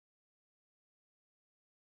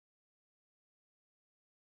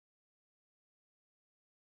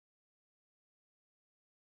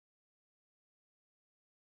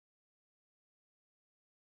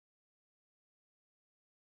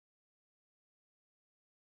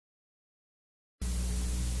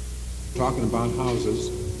Talking about houses,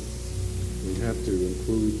 we have to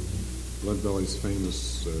include Leadbelly's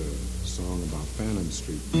famous song about Fannin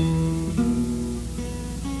Street.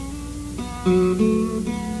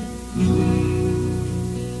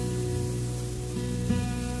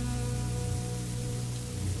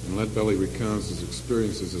 And Leadbelly recounts his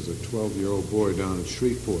experiences as a 12-year-old boy down in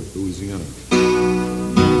Shreveport, Louisiana.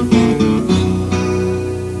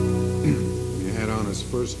 He had on his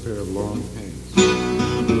first pair of long pants.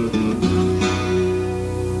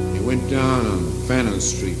 He went down on Fannin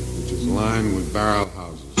Street, which is lined with barrel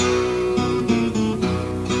houses.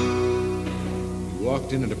 He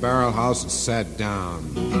walked into the barrel house and sat down.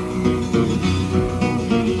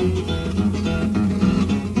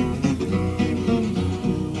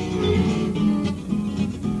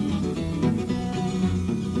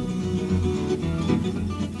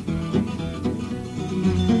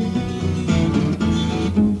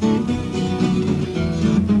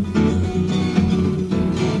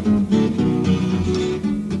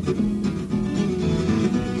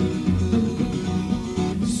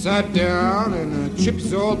 Sat down and the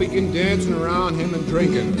chips all began dancing around him and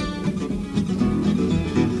drinking.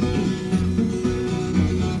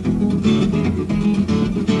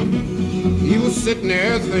 He was sitting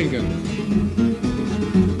there thinking.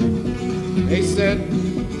 They said,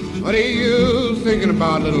 "What are you thinking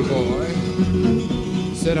about, little boy?"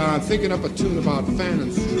 He said, "I'm thinking up a tune about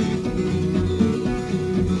Fannin Street."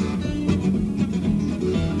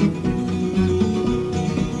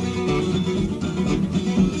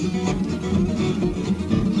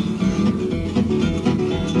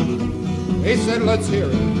 He said, "Let's hear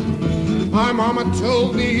it." My mama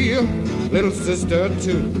told me, little sister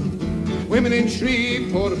too, women in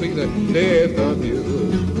Shreveport will be the death of you.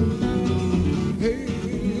 Hey,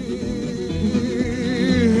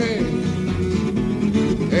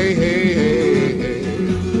 hey, hey, hey, hey, hey.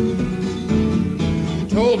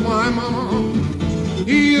 Told my mama,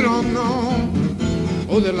 you don't know.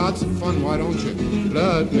 Oh, they're lots of fun, why don't you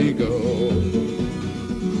let me go?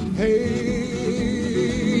 Hey.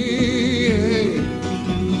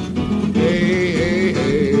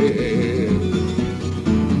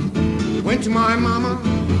 To my mama,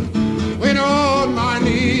 went on my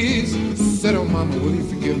knees, said, "Oh mama, will you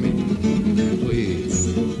forgive me,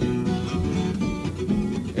 please?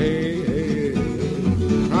 Hey, hey,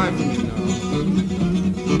 cry for me now."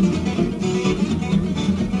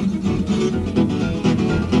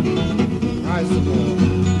 Cry some more.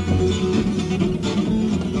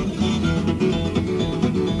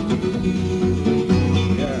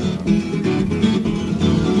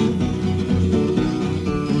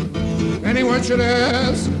 Anyone should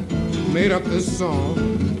ask, made up this song.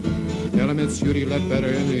 Tell him it's Judy Ledbetter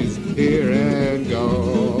and he's here and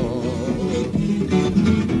gone.